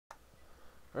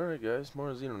Alright guys, more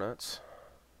Xenonauts.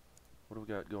 What do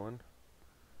we got going?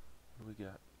 What do we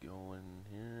got going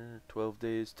here? 12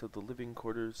 days till the living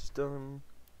quarters is done.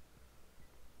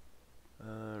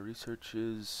 Research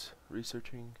is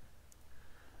researching.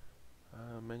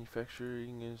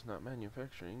 Manufacturing is not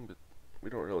manufacturing, but we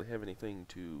don't really have anything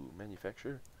to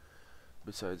manufacture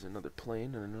besides another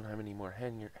plane, and I don't have any more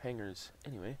hangars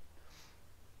anyway.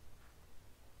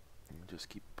 And just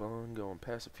keep on going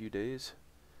past a few days.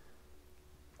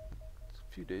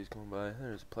 A few days going by.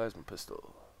 There's a plasma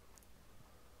pistol.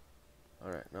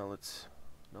 Alright, now let's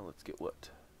get what?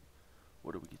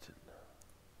 What are we getting?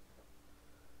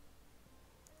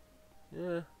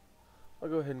 Yeah, I'll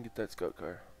go ahead and get that scout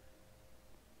car.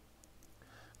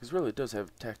 Because really it does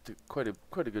have quite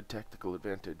a good tactical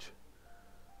advantage.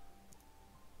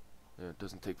 Yeah, it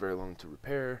doesn't take very long to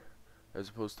repair, as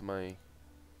opposed to my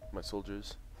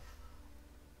soldiers.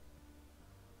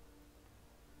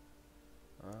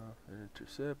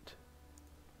 Intercept.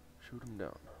 Shoot him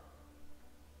down.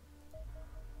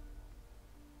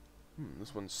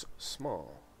 This one's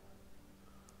small.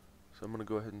 So I'm gonna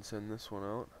go ahead and send this one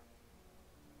out.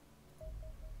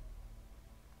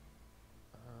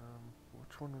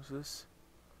 Which one was this?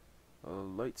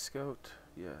 Light scout?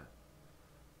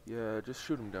 Yeah, just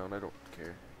shoot him down, I don't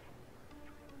care.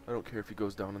 I don't care if he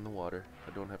goes down in the water.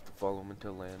 I don't have to follow him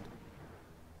until land.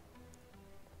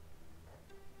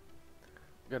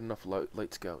 Got enough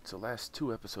light scouts. The last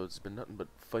 2 episodes has been nothing but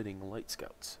fighting light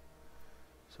scouts.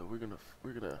 So we're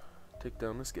gonna take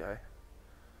down this guy,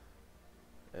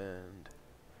 and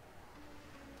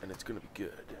it's gonna be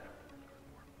good.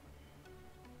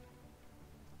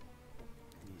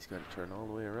 He's got to turn all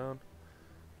the way around.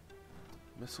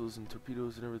 Missiles and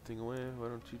torpedoes and everything away. Why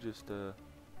don't you just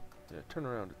yeah, turn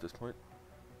around at this point.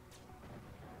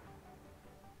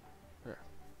 There.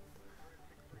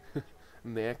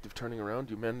 In the act of turning around,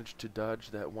 you managed to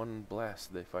dodge that one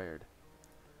blast they fired.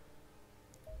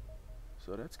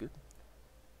 So that's good.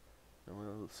 And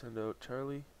we'll send out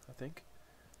Charlie, I think.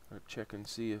 I'll check and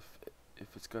see if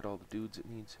it's got all the dudes it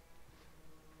needs.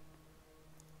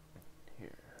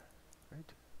 Here,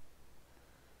 right?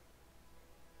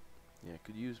 Yeah,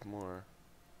 could use more.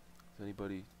 Is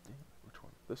anybody? Which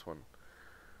one? This one.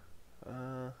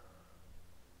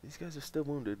 These guys are still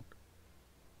wounded.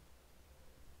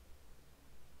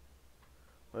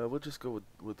 Well, we'll just go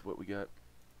with what we got.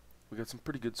 We got some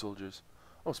pretty good soldiers.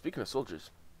 Oh, speaking of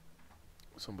soldiers,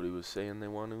 somebody was saying they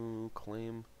want to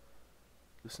claim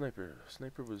the sniper.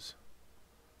 Sniper was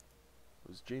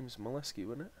James Molesky,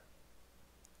 wasn't it?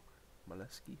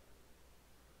 Molesky?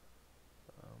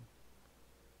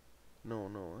 No,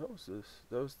 that was this.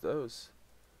 That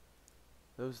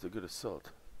was the good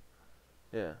assault.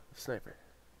 Yeah, the sniper.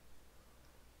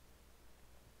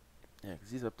 Yeah, because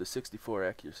he's up to 64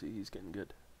 accuracy. He's getting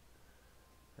good.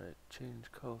 Alright,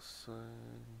 change call sign.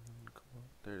 Come on,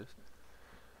 there it is.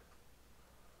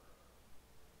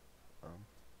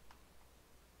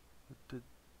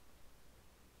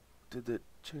 Did that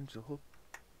change the whole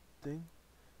thing?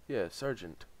 Yeah,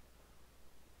 sergeant.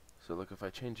 So like if I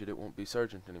change it, it won't be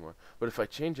sergeant anymore. But if I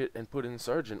change it and put in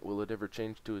sergeant, will it ever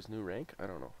change to his new rank? I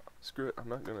don't know. Screw it. I'm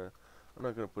not gonna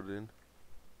put it in.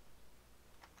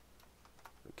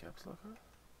 The caps lock on?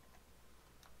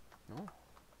 No.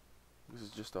 This is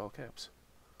just all caps.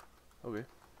 Okay.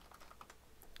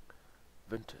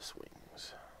 Ventus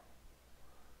wings.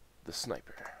 The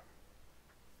sniper.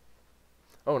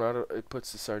 Oh no, it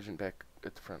puts the sergeant back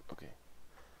at the front. Okay.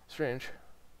 Strange.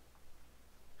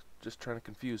 Just trying to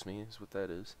confuse me is what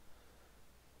that is.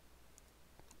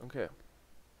 Okay.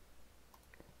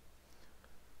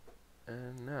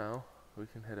 And now we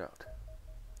can head out.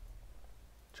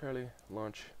 Charlie,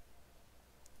 launch.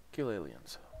 Kill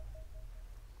aliens.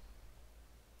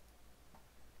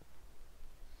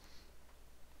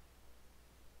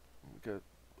 We got a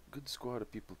good squad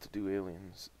of people to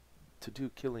do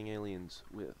killing aliens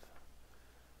with.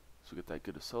 So we got that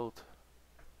good assault,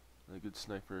 a good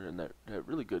sniper, and that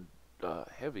really good the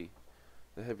heavy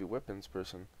weapons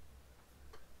person.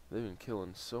 They've been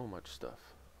killing so much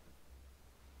stuff.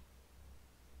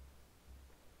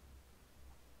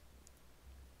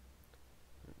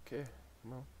 Okay,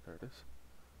 well, there it is.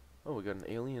 Oh, we got an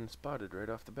alien spotted right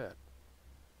off the bat.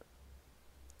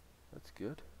 That's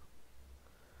good.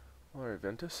 Alright,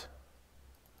 Ventus.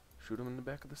 Shoot him in the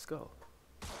back of the skull.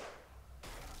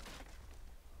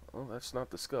 Oh, that's not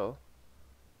the skull.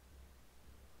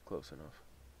 Close enough.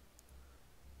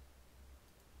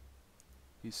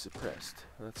 He's suppressed.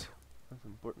 That's an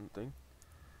important thing.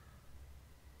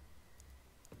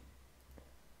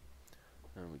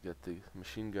 And we got the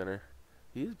machine gunner.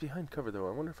 He is behind cover though.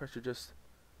 I wonder if I should just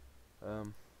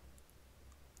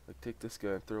Like take this guy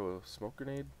and throw a smoke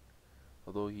grenade.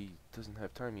 Although he doesn't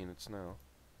have time units now.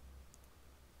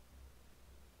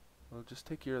 Well, just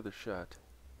take your other shot.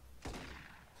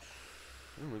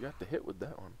 We got the hit with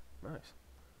that one. Nice.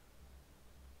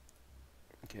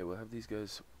 Okay, we'll have these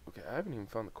guys. Okay, I haven't even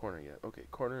found the corner yet. Okay,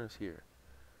 corner is here.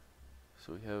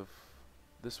 So we have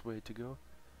this way to go.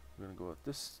 We're gonna go out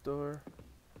this door.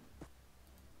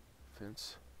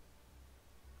 Fence.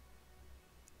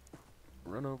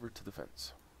 Run over to the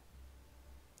fence.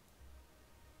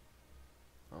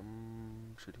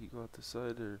 Should he go out the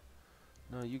side or...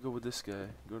 No, you go with this guy.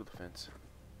 Go to the fence.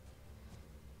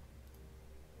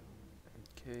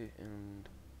 Okay, and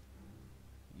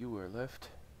you are left.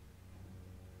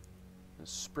 And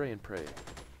spray and pray.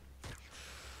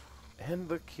 And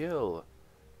the kill.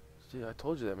 See, I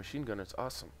told you that machine gunner's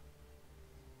awesome.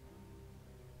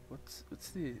 What's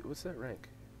that rank?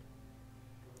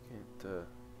 Can't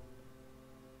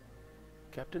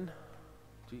captain?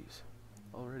 Jeez.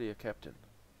 Already a captain.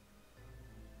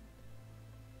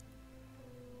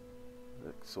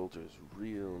 That soldier is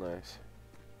real nice.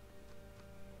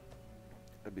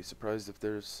 I'd be surprised if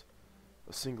there's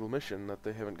a single mission that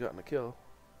they haven't gotten a kill.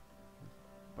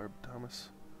 Barb Thomas.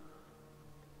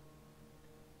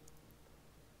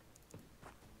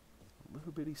 A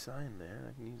little bitty sign there.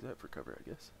 I can use that for cover, I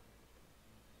guess.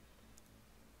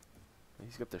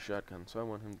 He's got the shotgun, so I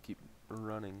want him to keep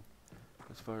running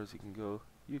as far as he can go.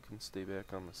 You can stay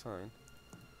back on the sign.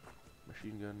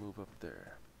 Machine gun, move up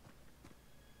there.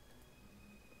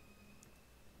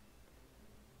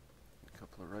 A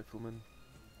couple of riflemen.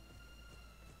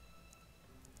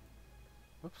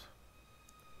 Whoops.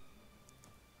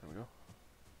 There we go.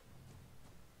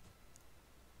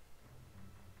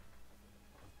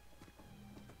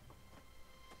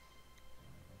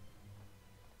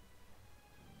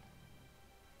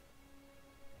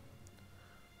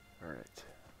 Alright.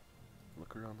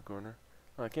 Look around the corner.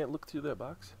 Oh, I can't look through that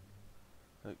box?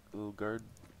 That little guard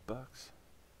box?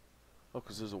 Oh,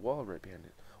 because there's a wall right behind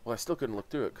it. Well, I still couldn't look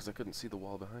through it because I couldn't see the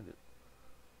wall behind it.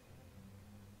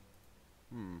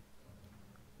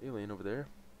 Alien over there.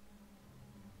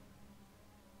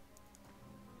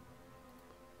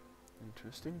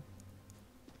 Interesting.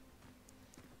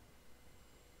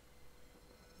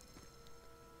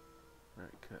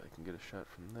 Alright, I can get a shot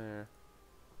from there.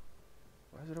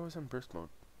 Why is it always on burst mode?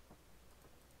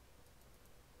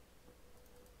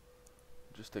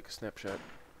 Just take a snapshot.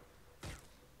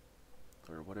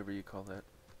 Or whatever you call that.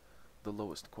 The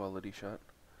lowest quality shot.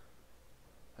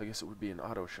 I guess it would be an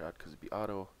auto shot, because it'd be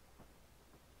auto,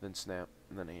 then snap,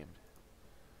 and then aimed.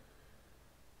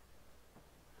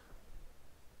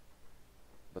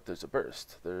 But there's a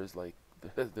burst. There's like,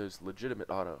 there's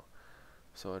legitimate auto.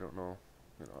 So I don't know,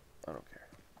 you know, I don't care.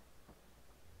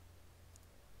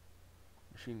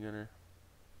 Machine gunner.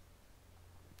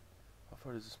 How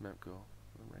far does this map go?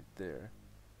 Right there.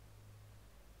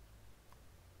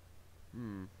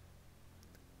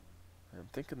 I'm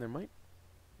thinking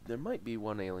there might be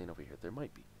one alien over here. There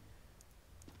might be.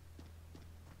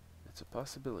 It's a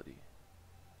possibility.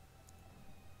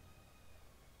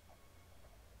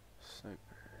 Sniper.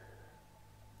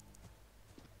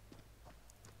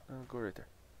 I'll go right there.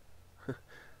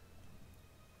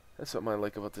 That's something I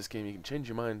like about this game. You can change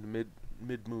your mind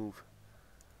mid move.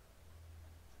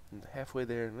 And halfway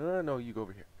there, no, you go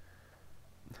over here.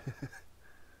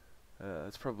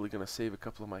 It's probably gonna save a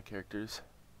couple of my characters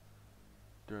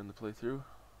during the playthrough,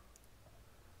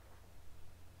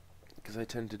 because I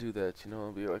tend to do that. You know,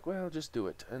 I'll be like, well, just do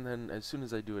it, and then as soon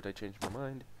as I do it, I change my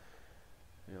mind.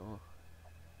 You know,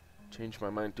 change my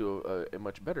mind to a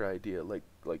much better idea, like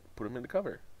put him into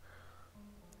cover.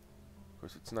 Of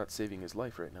course, it's not saving his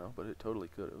life right now, but it totally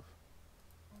could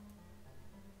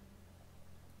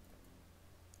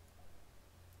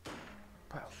have.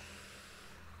 Pow.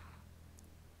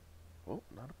 Oh,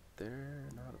 not up there,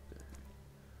 not up there.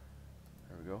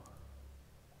 There we go.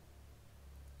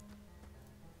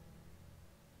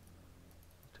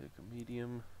 Take a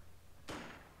medium.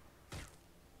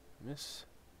 Miss.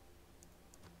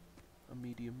 A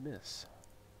medium miss.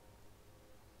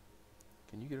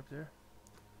 Can you get up there?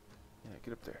 Yeah,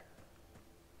 get up there.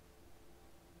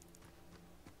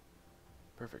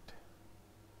 Perfect.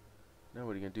 Now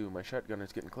what are you gonna do? My shotgun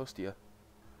is getting close to you.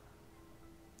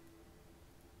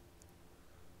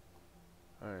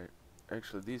 Alright.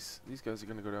 Actually, these guys are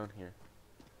gonna go down here.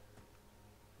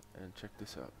 And check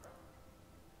this out.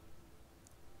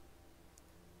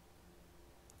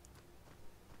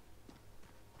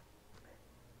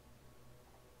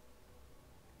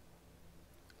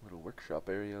 Little workshop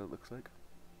area, it looks like.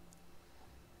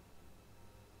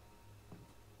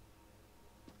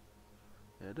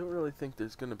 Yeah, I don't really think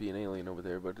there's gonna be an alien over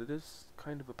there, but it is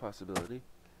kind of a possibility.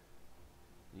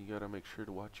 You gotta make sure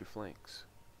to watch your flanks.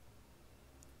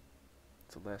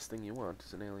 It's the last thing you want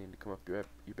is an alien to come up your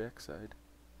backside.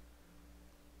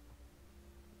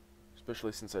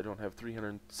 Especially since I don't have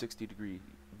 360-degree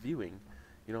viewing.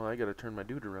 You know, I gotta turn my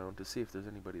dude around to see if there's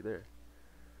anybody there.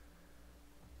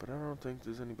 But I don't think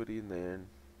there's anybody in there. And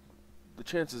the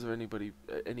chances of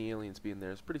any aliens being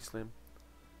there is pretty slim.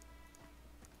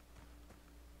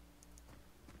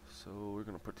 So we're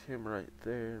gonna put him right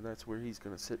there, and that's where he's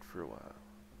gonna sit for a while.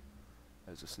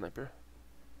 As a sniper.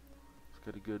 He's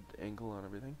got a good angle on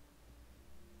everything.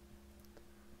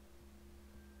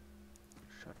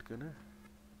 Shotgunner.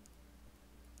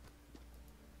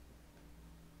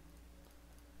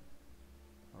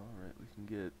 Alright, we can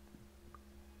get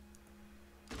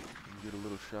a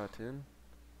little shot in.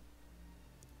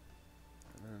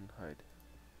 And then hide.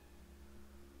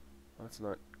 Well, that's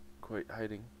not quite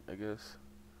hiding, I guess.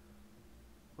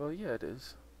 Well, yeah, it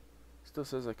is. Still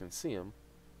says I can see him.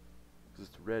 Because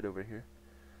it's red over here.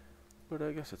 But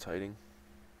I guess it's hiding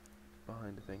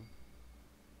behind a thing.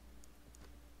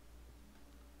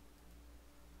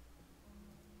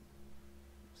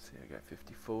 See, I got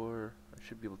 54. I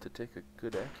should be able to take a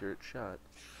good accurate shot.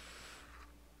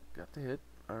 Got the hit.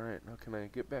 Alright, now can I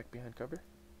get back behind cover?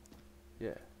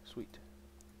 Yeah, sweet.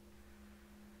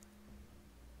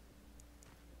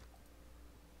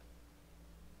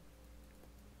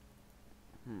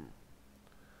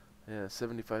 Yeah,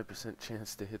 75%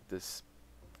 chance to hit this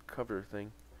cover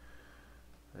thing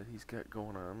that he's got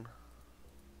going on.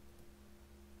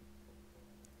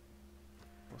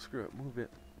 Well, screw it.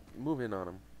 Move in on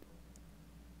him.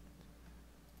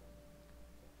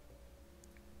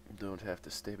 Don't have to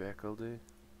stay back all day.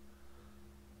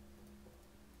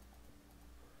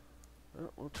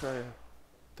 Well, we'll try a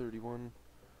 31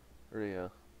 or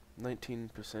a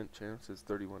 19% chance. It's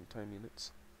 31 time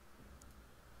units.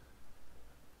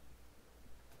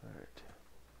 Alright.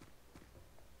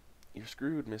 You're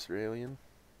screwed, Mr. Alien.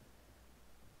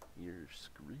 You're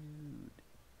screwed.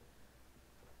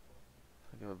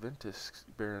 I got a Ventus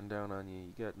bearing down on you.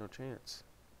 You got no chance.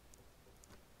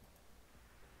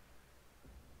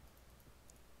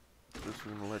 First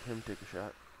we're gonna let him take a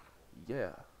shot.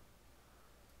 Yeah.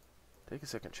 Take a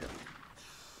second shot.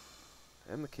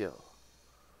 And the kill.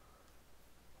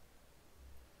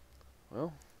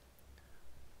 Well,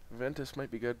 Ventus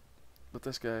might be good, but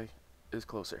this guy is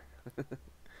closer.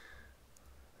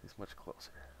 He's much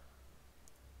closer.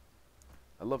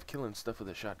 I love killing stuff with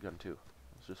a shotgun too.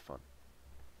 It's just fun.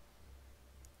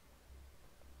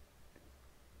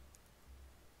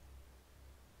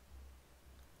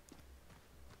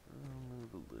 I'll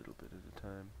move a little bit at a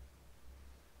time.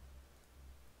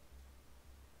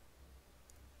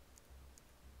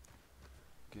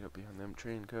 Get up behind them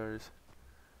train cars.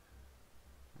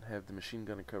 And have the machine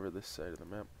gunner cover this side of the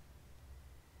map.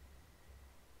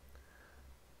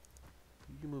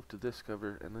 You move to this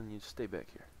cover, and then you stay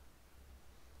back here.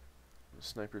 The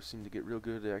snipers seem to get real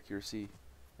good accuracy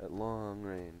at long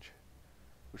range,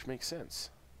 which makes sense.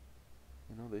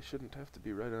 You know, they shouldn't have to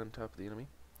be right on top of the enemy.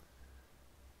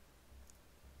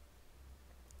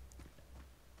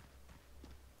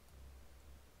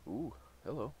 Ooh,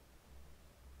 hello.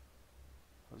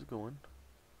 How's it going?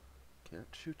 Can't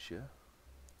shoot ya,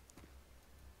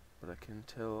 but I can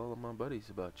tell all of my buddies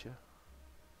about you.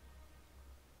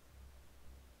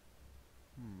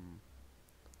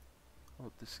 How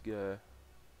about this guy?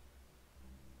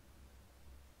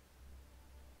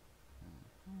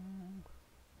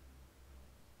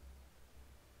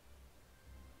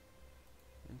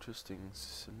 Interesting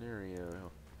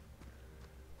scenario.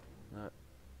 Not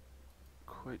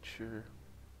quite sure.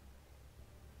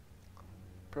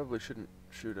 Probably shouldn't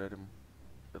shoot at him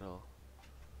at all.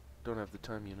 Don't have the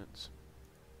time units.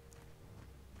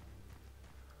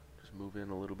 Just move in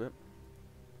a little bit.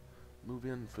 Move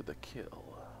in for the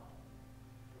kill.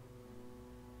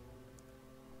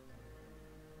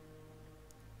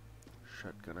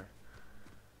 Shotgunner.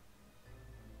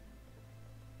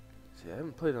 See, I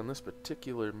haven't played on this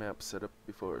particular map setup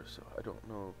before, so I don't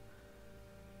know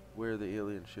where the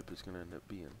alien ship is going to end up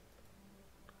being.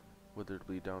 Whether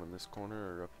it'll be down in this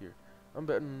corner or up here. I'm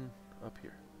betting up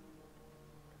here.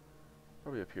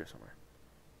 Probably up here somewhere.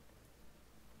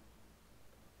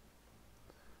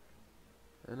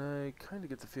 And I kind of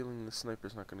get the feeling the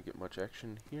sniper's not going to get much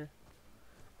action here.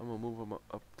 I'm going to move him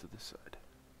up to this side.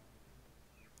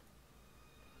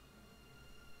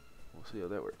 We'll see how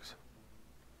that works.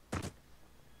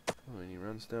 Oh, and he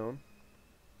runs down.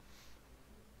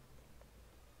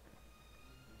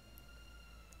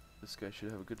 This guy should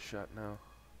have a good shot now.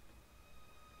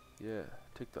 Yeah,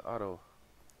 take the auto.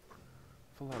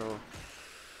 Full auto.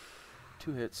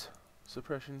 2 hits.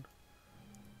 Suppression.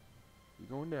 You're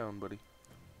going down, buddy.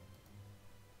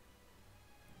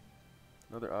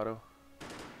 Another auto.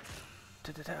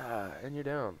 Ta-ta-ta! And you're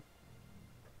down.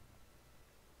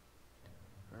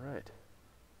 Alright.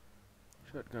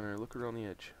 Shotgunner, look around the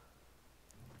edge.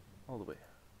 All the way.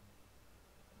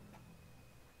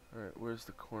 Alright, where's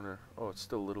the corner? Oh, it's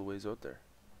still a little ways out there.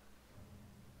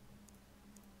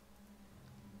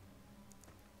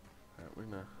 Alright, we're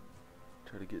gonna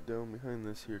try to get down behind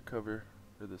this here cover,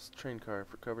 or this train car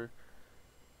for cover.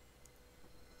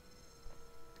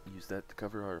 Use that to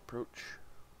cover our approach.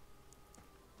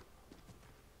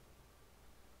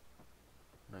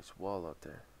 Nice wall out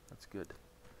there. That's good.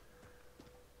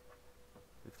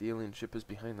 If the alien ship is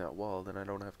behind that wall, then I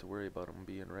don't have to worry about them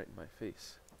being right in my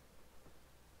face.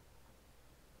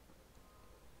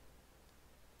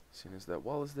 As soon as that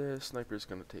wall is there, sniper's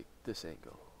gonna take this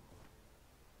angle.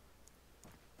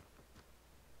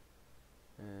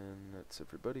 And that's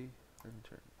everybody. And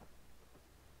turn.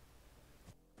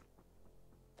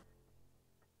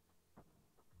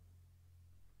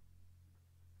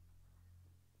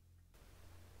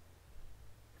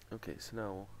 Okay, so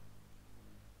now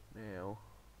yeah,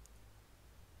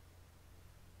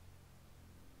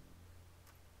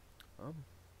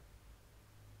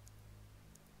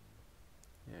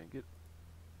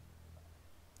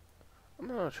 I'm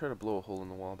gonna try to blow a hole in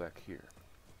the wall back here.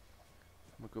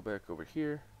 I'm gonna go back over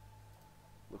here,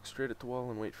 look straight at the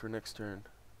wall and wait for next turn.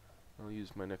 I'll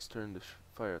use my next turn to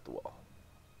fire at the wall.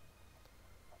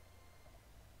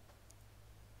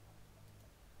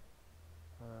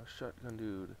 Shotgun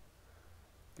dude,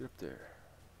 get up there.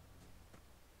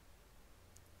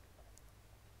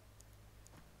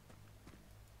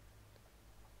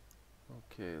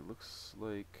 Okay, looks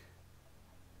like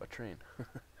a train.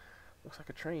 Looks like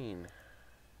a train.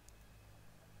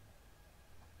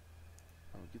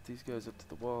 I'll get these guys up to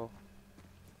the wall.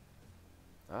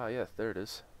 Ah, yeah, there it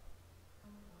is.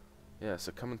 Yeah,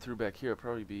 so coming through back here will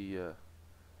probably be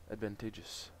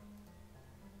advantageous.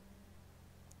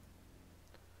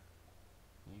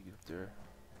 You get up there.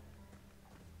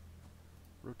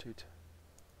 Rotate.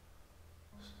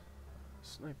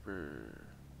 Sniper.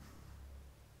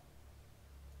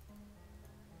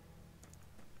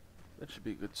 That should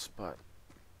be a good spot.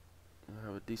 I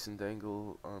have a decent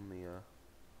angle on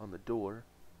the door.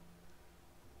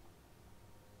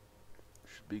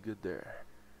 Should be good there.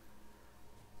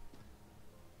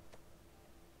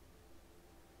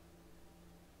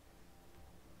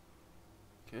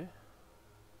 Okay.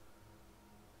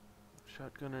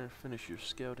 Shotgunner, finish your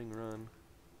scouting run.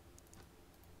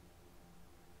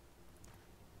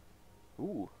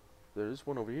 Ooh, there's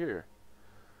one over here.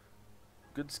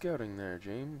 Good scouting there,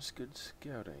 James. Good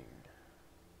scouting.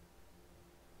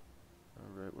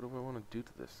 Alright, what do I want to do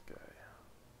to this guy?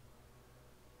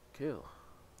 Kill.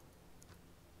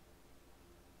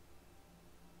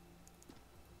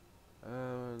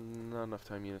 Not enough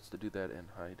time units to do that and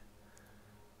hide.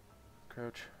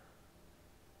 Crouch.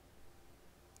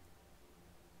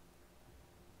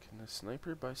 Can the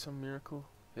sniper, by some miracle,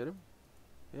 hit him?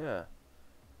 Yeah.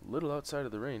 A little outside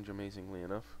of the range, amazingly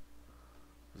enough.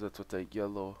 'Cause that's what the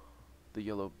yellow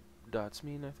dots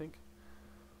mean, I think.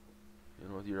 You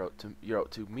know, you're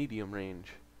out to medium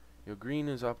range. You know, green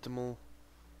is optimal,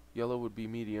 yellow would be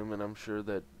medium, and I'm sure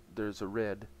that there's a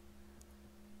red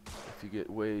if you get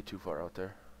way too far out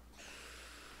there.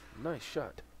 Nice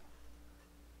shot.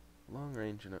 Long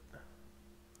range in it.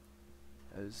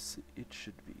 As it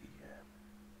should be.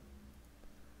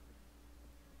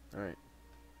 Alright.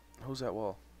 Hose that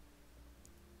wall.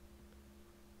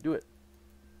 Do it.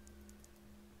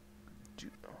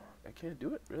 I can't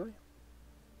do it, really?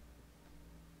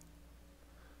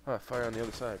 Ah, fire on the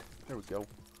other side. There we go.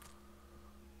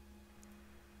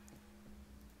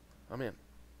 I'm in.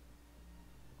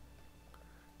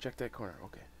 Check that corner.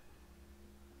 Okay.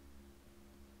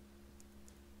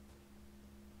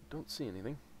 Don't see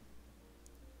anything.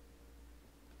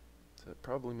 So that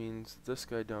probably means this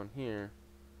guy down here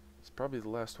is probably the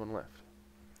last one left.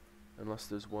 Unless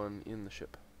there's one in the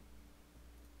ship.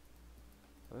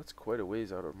 Well, that's quite a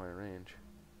ways out of my range.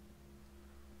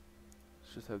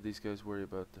 Let's just have these guys worry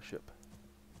about the ship.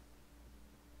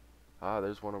 Ah,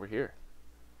 there's one over here.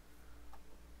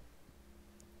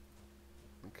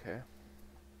 Okay.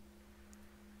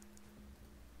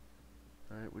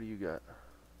 Alright, what do you got?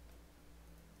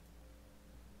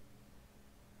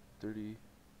 30.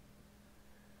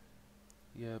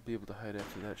 Yeah, I'll be able to hide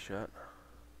after that shot.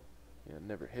 Yeah,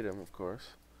 never hit him, of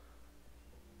course.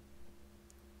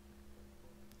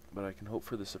 But I can hope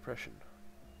for the suppression.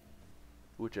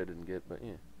 which I didn't get, but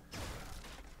yeah.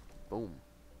 Boom.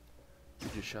 You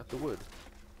just shot the wood.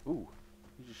 Ooh,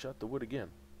 he just shot the wood again.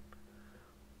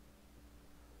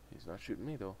 He's not shooting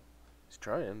me though. He's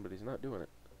trying, but he's not doing it.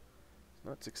 He's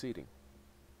not succeeding.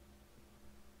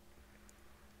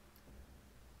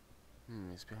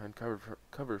 He's behind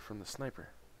cover from the sniper.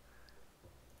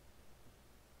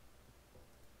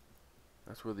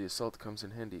 That's where the assault comes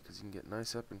in handy, because you can get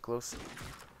nice up and close,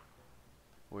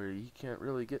 where you can't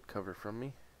really get cover from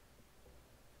me.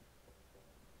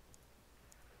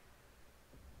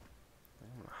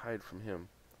 I'm gonna hide from him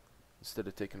instead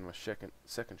of taking my second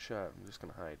shot. I'm just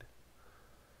gonna hide.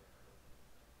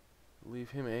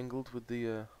 Leave him angled with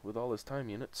the with all his time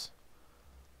units.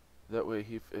 That way,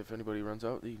 if anybody runs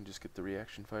out, you can just get the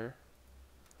reaction fire,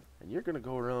 and you're gonna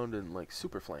go around and like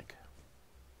super flank,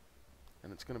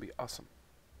 and it's gonna be awesome.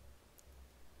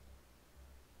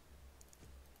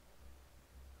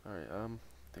 Alright,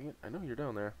 dang it, I know you're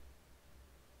down there.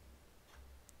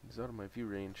 He's out of my view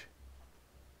range.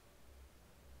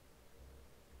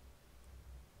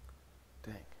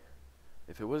 Dang.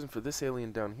 If it wasn't for this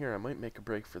alien down here, I might make a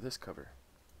break for this cover.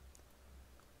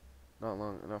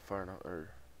 Not far enough,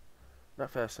 or not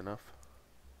fast enough.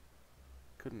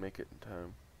 Couldn't make it in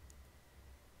time.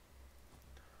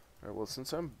 Alright, well,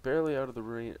 since I'm barely out of the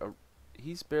range,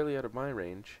 he's barely out of my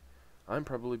range, I'm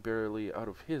probably barely out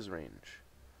of his range.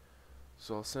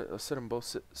 So I'll set them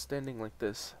both standing like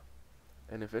this,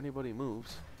 and if anybody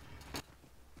moves,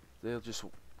 they'll just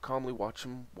calmly watch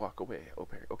him walk away.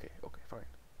 Okay,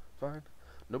 fine.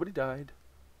 Nobody died.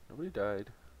 I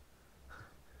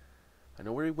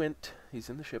know where he went. He's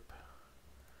in the ship.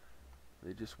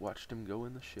 They just watched him go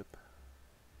in the ship.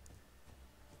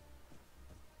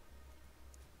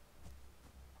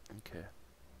 Okay.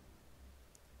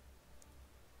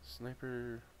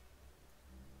 Sniper.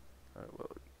 Alright,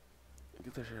 well,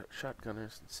 get the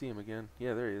shotgunners and see him again.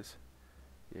 Yeah, there he is.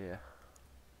 Yeah.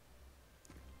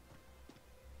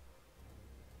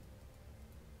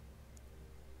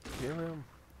 Kill him.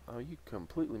 Oh, you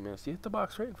completely missed. You hit the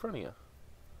box right in front of you.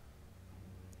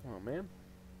 Oh, man.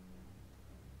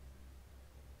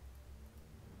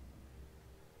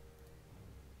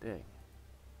 Dang.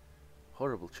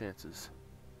 Horrible chances.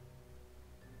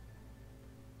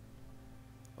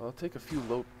 I'll take a few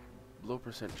low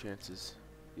percent chances.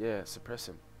 Yeah, suppress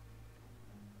him.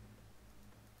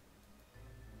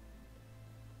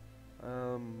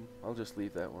 I'll just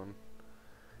leave that one.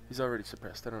 He's already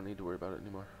suppressed. I don't need to worry about it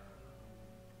anymore.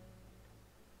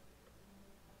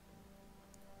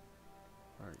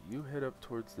 Alright, you head up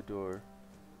towards the door.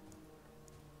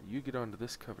 You get onto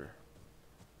this cover.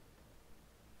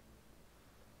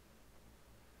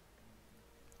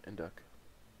 And duck.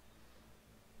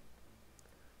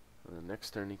 And the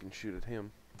next turn you can shoot at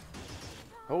him.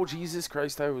 Oh, Jesus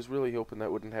Christ, I was really hoping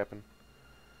that wouldn't happen.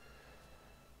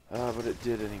 But it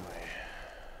did anyway.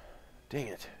 Dang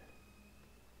it.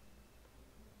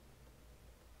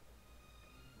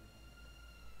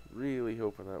 Really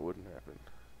hoping that wouldn't happen.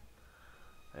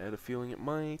 I had a feeling it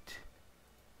might.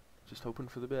 Just hoping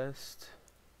for the best.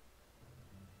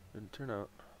 Didn't turn out.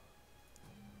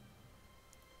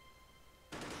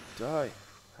 Die.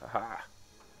 Haha.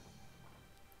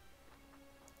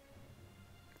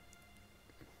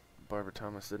 Barbara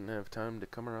Thomas didn't have time to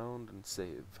come around and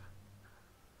save.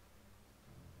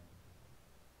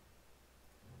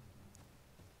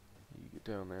 You get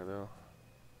down there though.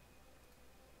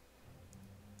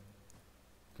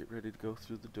 Get ready to go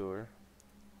through the door.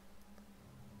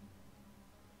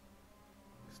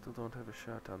 Still don't have a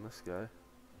shot on this guy.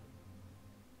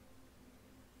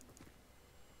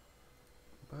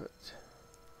 But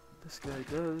this guy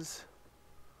does.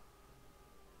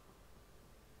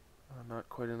 Not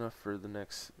quite enough for the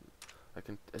next.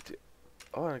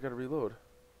 Oh, I gotta reload.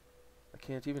 I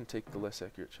can't even take the less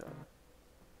accurate shot.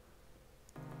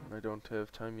 I don't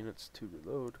have time units to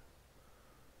reload.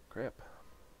 Crap.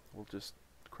 We'll just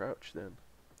crouch then.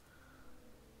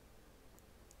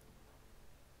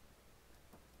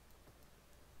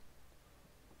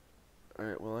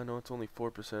 Alright, well, I know it's only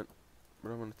 4%, but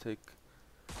I'm gonna take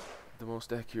the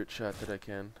most accurate shot that I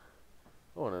can.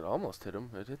 Oh, and it almost hit him.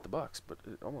 It hit the box, but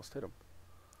it almost hit him.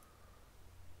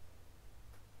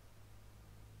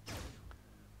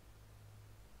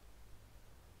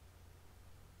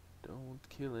 Don't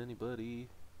kill anybody.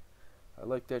 I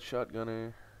like that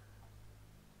shotgunner.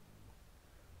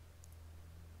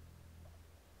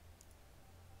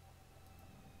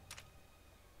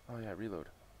 Oh yeah, reload.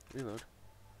 Reload.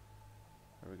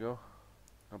 There we go.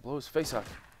 Now blow his face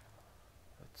off.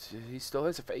 He still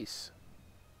has a face.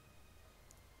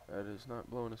 That is not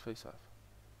blowing his face off.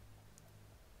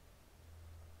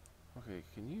 Okay,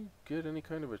 can you get any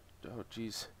kind of a... Oh,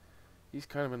 jeez. He's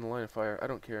kind of in the line of fire. I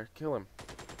don't care. Kill him.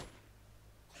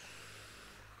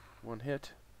 One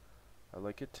hit. I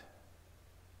like it.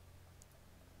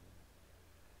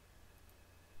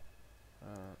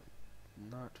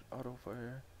 Not auto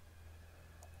fire.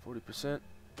 40%.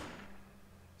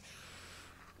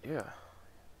 Yeah.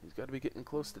 He's got to be getting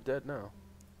close to dead now.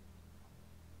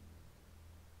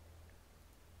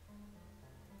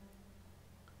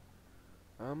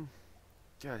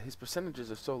 God, his percentages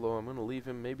are so low. I'm gonna leave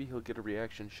him. Maybe he'll get a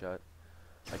reaction shot.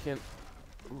 I can't...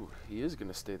 Ooh, he is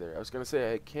gonna stay there. I was gonna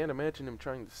say, I can't imagine him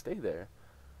trying to stay there.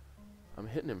 I'm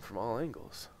hitting him from all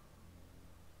angles.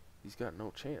 He's got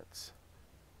no chance.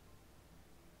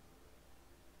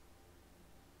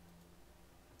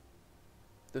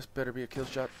 This better be a kill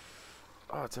shot.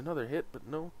 Oh, it's another hit, but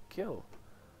no kill.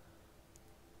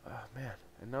 Ah, man.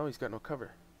 And now he's got no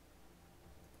cover.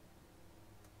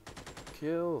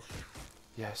 Kill.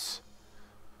 Yes.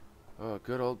 Oh,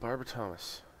 good old Barbara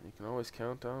Thomas. You can always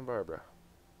count on Barbara.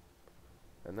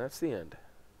 And that's the end.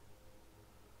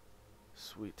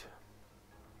 Sweet.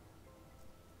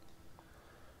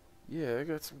 Yeah, I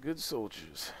got some good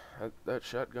soldiers. That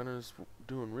shotgunner's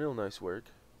doing real nice work.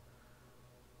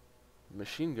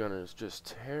 Machine gunner's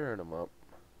just tearing them up.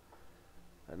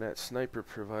 And that sniper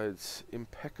provides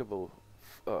impeccable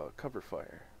cover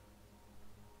fire.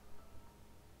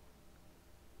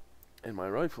 And my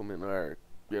riflemen are,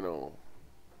 you know,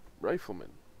 riflemen.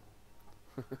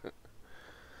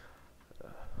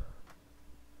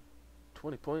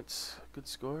 20 points, good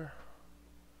score.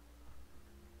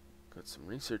 Got some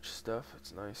research stuff,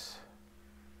 it's nice.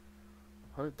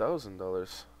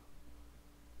 $100,000.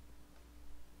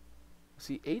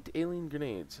 See, 8 alien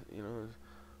grenades, you know.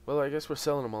 Well, I guess we're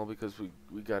selling them all because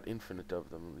we got infinite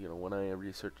of them. You know, when I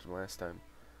researched them last time,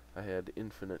 I had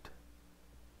infinite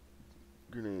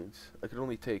grenades. I could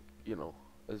only take, you know,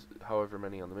 however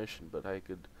many on the mission, but I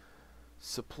could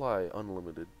supply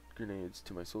unlimited grenades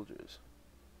to my soldiers.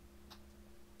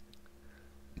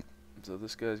 So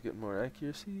this guy's getting more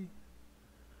accuracy.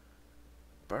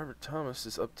 Barbara Thomas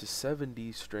is up to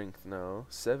 70 strength now,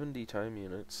 70 time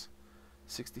units,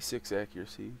 66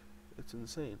 accuracy. It's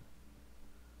insane.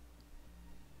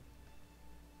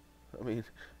 I mean,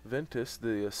 Ventus,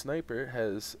 the sniper,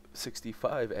 has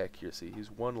 65 accuracy.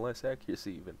 He's 1 less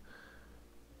accuracy even.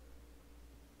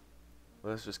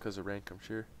 Well, that's just because of rank, I'm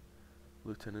sure.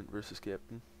 Lieutenant versus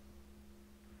captain.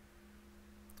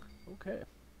 Okay.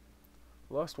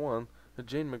 Lost one.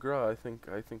 Jane McGraw, I think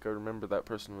I remember that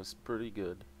person was pretty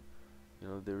good. You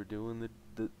know, they were doing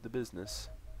the business.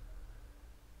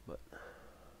 But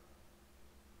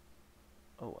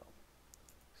oh well.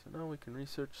 So now we can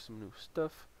research some new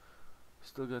stuff.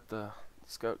 Still got the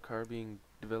scout car being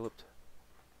developed.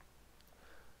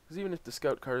 Because even if the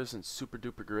scout car isn't super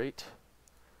duper great,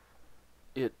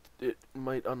 it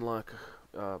might unlock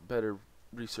better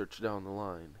research down the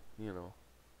line, you know.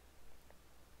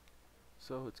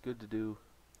 So it's good to do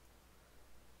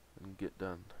and get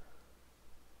done.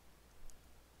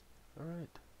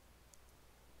 Alright.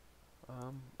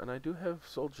 And I do have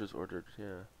soldiers ordered,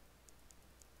 yeah.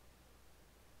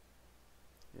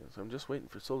 Yeah, so I'm just waiting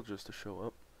for soldiers to show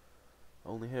up. I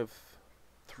only have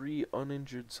 3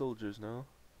 uninjured soldiers now.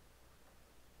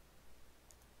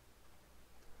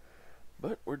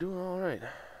 But we're doing alright.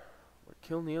 We're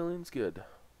killing the aliens good.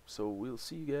 So we'll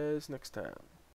see you guys next time.